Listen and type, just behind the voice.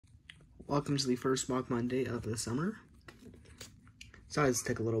Welcome to the first MOC Monday of the summer. Sorry this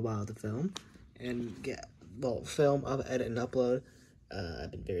took a little while to film and film, edit, and upload.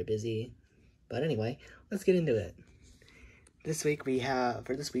 I've been very busy, but anyway, let's get into it. For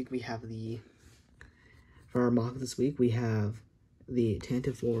our MOC this week, we have the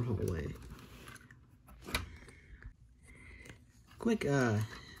Tantive floor hallway. Quick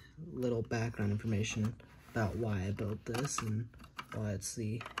little background information about why I built this and why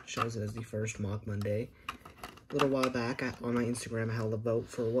shows it as the first MOC Monday. A little while back on my Instagram, I held a vote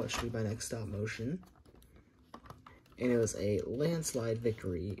for what should be my next stop motion, and it was a landslide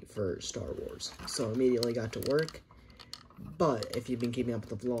victory for Star Wars. So I immediately got to work, but if you've been keeping up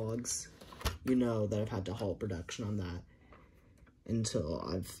with the vlogs, you know that I've had to halt production on that until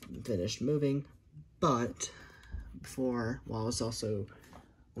I've finished moving. But when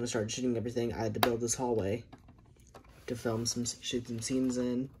I started shooting everything, I had to build this hallway to shoot some scenes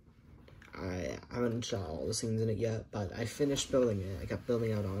in. I haven't shot all the scenes in it yet, but I finished building it. I kept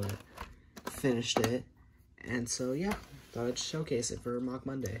building out on it, finished it, and so yeah, thought I'd showcase it for MOC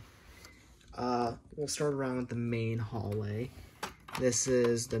Monday. We'll start around with the main hallway. This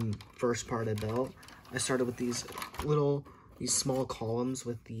is the first part I built. I started with these small columns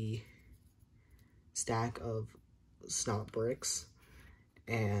with the stack of snot bricks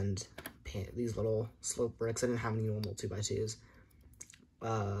and these little slope bricks. I didn't have any normal 2x2s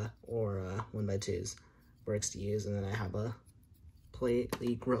or 1x2s bricks to use, and then I have a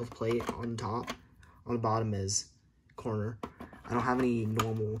growth plate on top. On the bottom is corner. I don't have any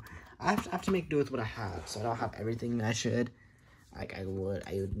normal. I have to make do with what I have, so I don't have everything I should. Like I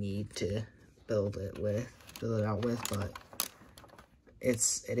would need to build it out with, but it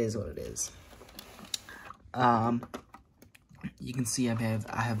is what it is. You can see I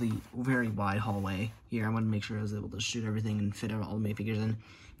have the very wide hallway here. I wanted to make sure I was able to shoot everything and fit all the minifigures in. You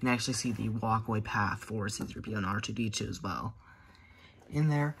can actually see the walkway path for C-3PO and R2-D2 as well in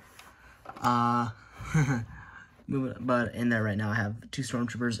there. But in there right now I have 2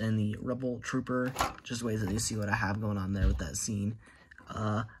 stormtroopers and the rebel trooper. Just ways that you see what I have going on there with that scene.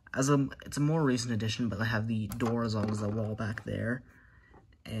 It's a more recent addition, but I have the door as long as the wall back there.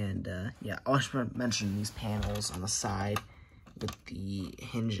 And yeah, I should mention these panels on the side with the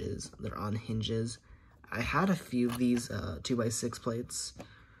hinges. They're on hinges. I had a few of these 2x6 plates,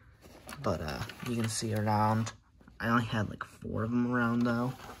 but you can see around. I only had like 4 of them around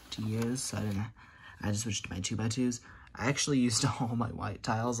though to use, so I just switched to my 2x2s. I actually used all my white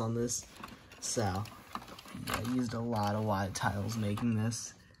tiles on this, so yeah, I used a lot of white tiles making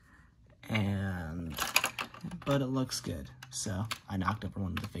this, but it looks good. So I knocked over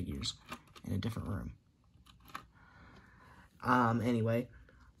one of the figures in a different room. Anyway,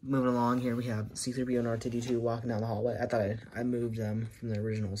 moving along here, we have C-3PO and R2-D2 walking down the hallway. I thought I moved them from their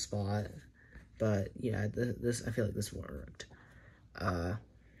original spot, but yeah, I feel like this worked. So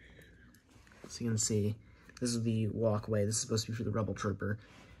you can see, this is the walkway. This is supposed to be for the Rebel Trooper.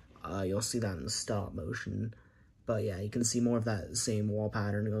 You'll see that in the stop motion. But yeah, you can see more of that same wall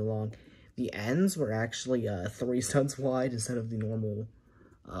pattern go along. The ends were actually 3 studs wide instead of the normal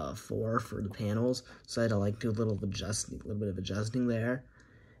 4 for the panels. So I had to do a little bit of adjusting there.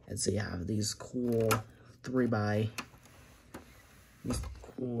 And so you have these cool 3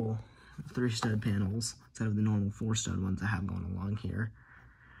 stud panels instead of the normal 4 stud ones I have going along here.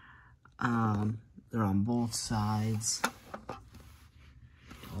 They're on both sides,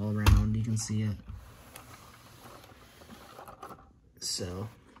 all around, you can see it. So,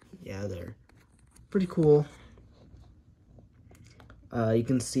 yeah, they're pretty cool. You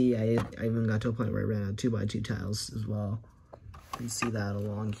can see I even got to a point where I ran out of 2x2 tiles as well. You can see that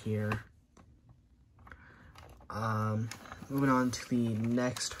along here. Moving on to the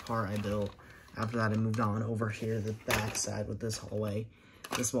next part I built. After that, I moved on over here to the back side with this hallway.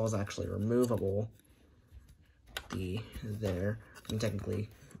 This wall is actually removable. And technically,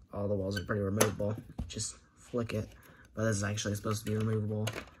 all the walls are pretty removable. Just flick it. But this is actually supposed to be removable,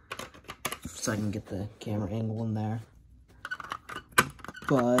 so I can get the camera angle in there.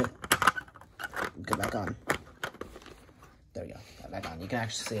 But go back on. There we go. Got back on. You can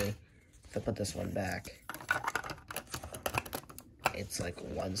actually see if I put this one back, it's like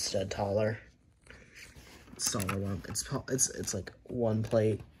 1 stud taller. It's taller one. It's like 1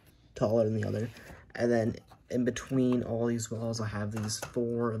 plate taller than the other, and then in between all these walls, I have these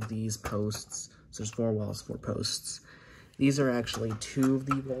 4 of these posts. So there's 4 walls, 4 posts. These are actually 2 of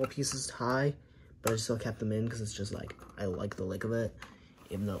the wall pieces high, but I still kept them in because it's just like, I like the look of it,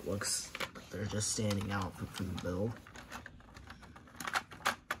 even though it looks like they're just standing out from the build.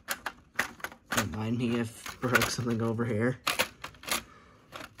 Don't mind me if I broke something over here.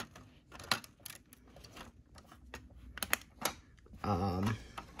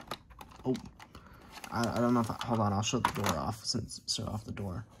 Oh, I don't know if hold on, I'll show the door off, show off the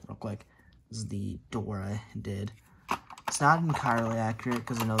door real quick. This is the door I did. It's not entirely accurate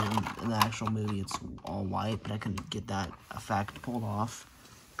because I know in the actual movie it's all white, but I couldn't get that effect pulled off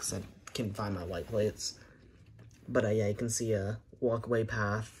because I couldn't find my white plates. But yeah, you can see a walkway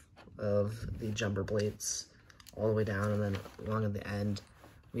path of the jumper plates all the way down, and then along at the end,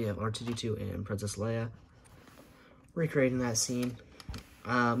 we have R2-D2 and Princess Leia recreating that scene.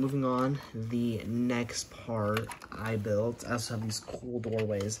 Moving on, the next part I built, I also have these cool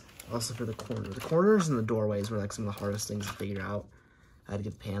doorways, also for the corner. The corners and the doorways were like some of the hardest things to figure out. I had to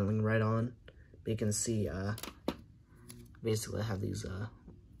get the paneling right on. But you can see, basically I have these,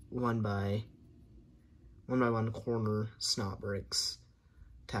 one by one corner snot bricks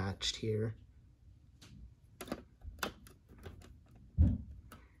attached here.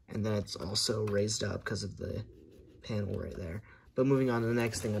 And then it's also raised up because of the panel right there. But moving on to the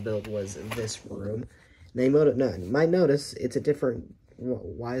next thing I built was this room. Now you might notice it's a different,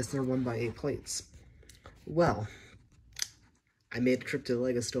 why is there 1x8 plates? Well, I made a trip to the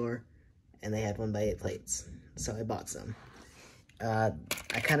Lego store and they had 1x8 plates, so I bought some. I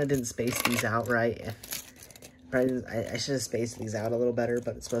kind of didn't space these out right. I should have spaced these out a little better,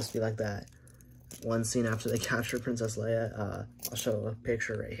 but it's supposed to be like that one scene after they capture Princess Leia. I'll show a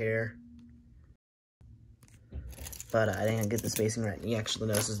picture right here. But I didn't get the spacing right. You actually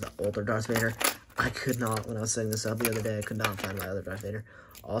notice this is the older Darth Vader. I could not, when I was setting this up the other day, I could not find my other Darth Vader.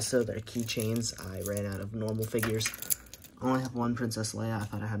 Also, their keychains, I ran out of normal figures. I only have one Princess Leia. I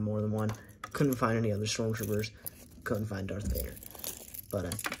thought I had more than one. Couldn't find any other Stormtroopers. Couldn't find Darth Vader.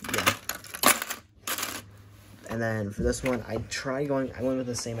 But, yeah. And then for this one, I went with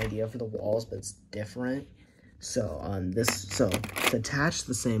the same idea for the walls, but it's different. So, it's attached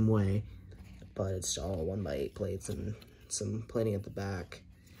the same way, but it's all 1x8 plates and some plating at the back.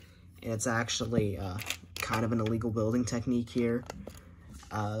 And it's actually kind of an illegal building technique here,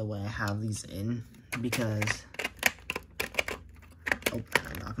 the way I have these in, because, oh,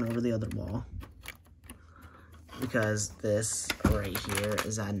 I'm knocking over the other wall, because this right here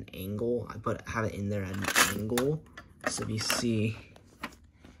is at an angle. I have it in there at an angle, so if you see,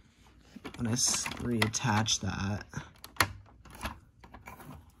 when I reattach that,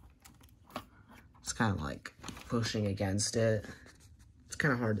 it's kind of like pushing against it. It's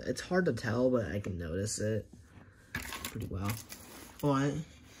kind of hard. It's hard to tell, but I can notice it pretty well. But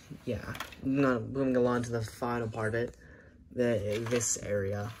yeah, moving along to the final part of it, this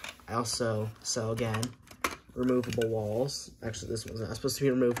area. I also, so again, removable walls. Actually, this one's not supposed to be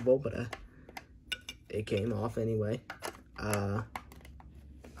removable, but it came off anyway. I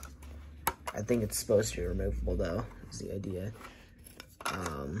think it's supposed to be removable though, is the idea.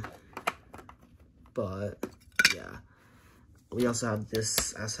 But yeah, we also have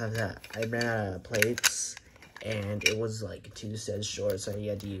this. I also have that. I ran out of plates, and it was like 2 sets short, so you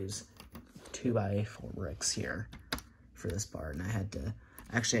had to use 2x4 bricks here for this part. And I had to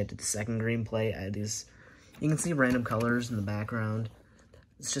the second green plate. I had these. You can see random colors in the background.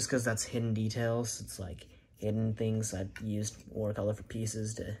 It's just because that's hidden details. It's like hidden things. I used more colorful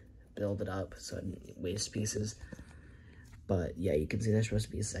pieces to build it up, so I didn't waste pieces. But yeah, you can see there's supposed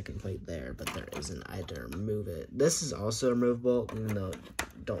to be a second plate there, but there isn't. I had to remove it. This is also removable, even though I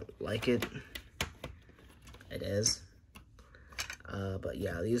don't like it. It is. But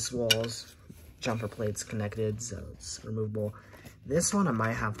yeah, these walls, jumper plates connected, so it's removable. This one I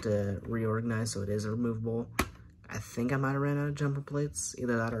might have to reorganize so it is removable. I think I might have ran out of jumper plates.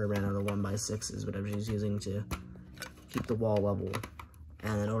 Either that or I ran out of 1x6s, whatever she's using to keep the wall level.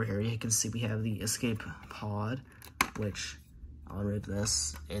 And then over here you can see we have the escape pod, which I'll remove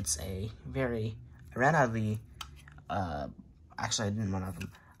this. It's I ran out of the, actually I didn't run out of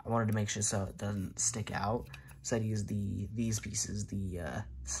them. I wanted to make sure so it doesn't stick out. So I'd use these pieces, the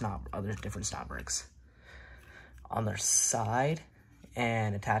other different snot bricks on their side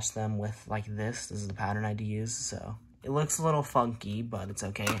and attach them with like this. This is the pattern I'd use. So it looks a little funky, but it's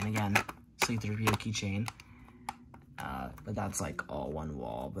okay. And again, see-through keychain. But that's like all one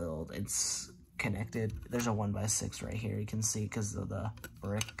wall build. It's connected. There's a 1x6 right here. You can see because of the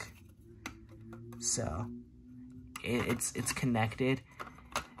brick. So it's connected.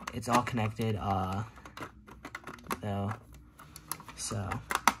 It's all connected. Though. So,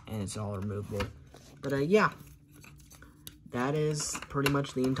 and it's all removable. But yeah, that is pretty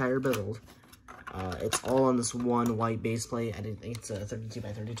much the entire build. It's all on this one white base plate. I think it's a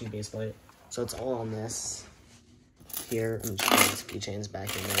 32x32 base plate. So it's all on this here. I'm just putting these keychains back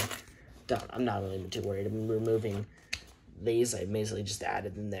in there. I'm not really too worried. I'm removing these. I basically just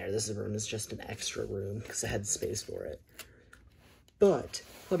added in there. This room is just an extra room because I had space for it. But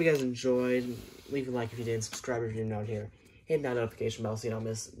hope you guys enjoyed. Leave a like if you did, subscribe if you're not here. Hit that notification bell so you don't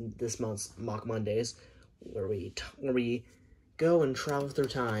miss this month's Mock Mondays, where we go and travel through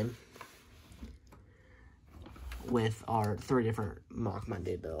time with our 3 different Mock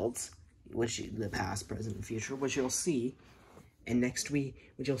Monday builds, the past, present, and future, which you'll see. And next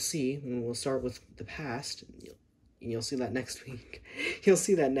week, which you'll see when we'll start with the past, and you'll see that next week. You'll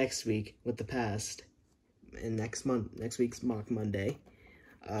see that next week with the past, and next week's Mock Monday.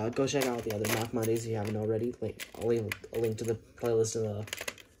 Go check out the other Mock Mondays if you haven't already. I'll leave a link to the playlist in the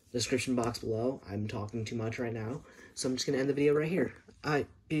description box below. I'm talking too much right now, so I'm just gonna end the video right here. Alright,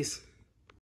 peace.